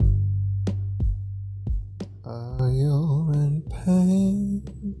Are you in pain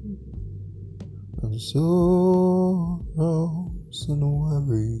and sorrows and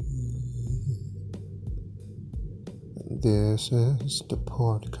worry? This is the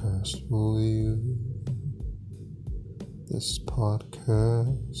podcast for you. This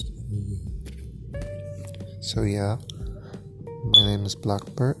podcast for you. So my name is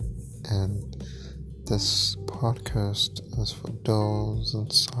Blackbird, and this podcast is for those in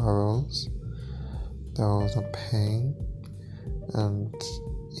sorrows, those in pain, and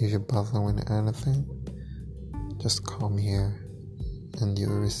if you're battling with anything, just come here and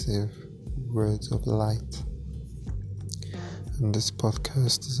you'll receive words of light. And this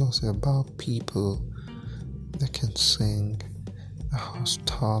podcast is also about people that can sing, that has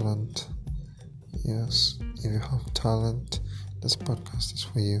talent. Yes, if you have talent, this podcast is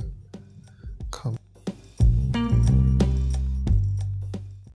for you. Come.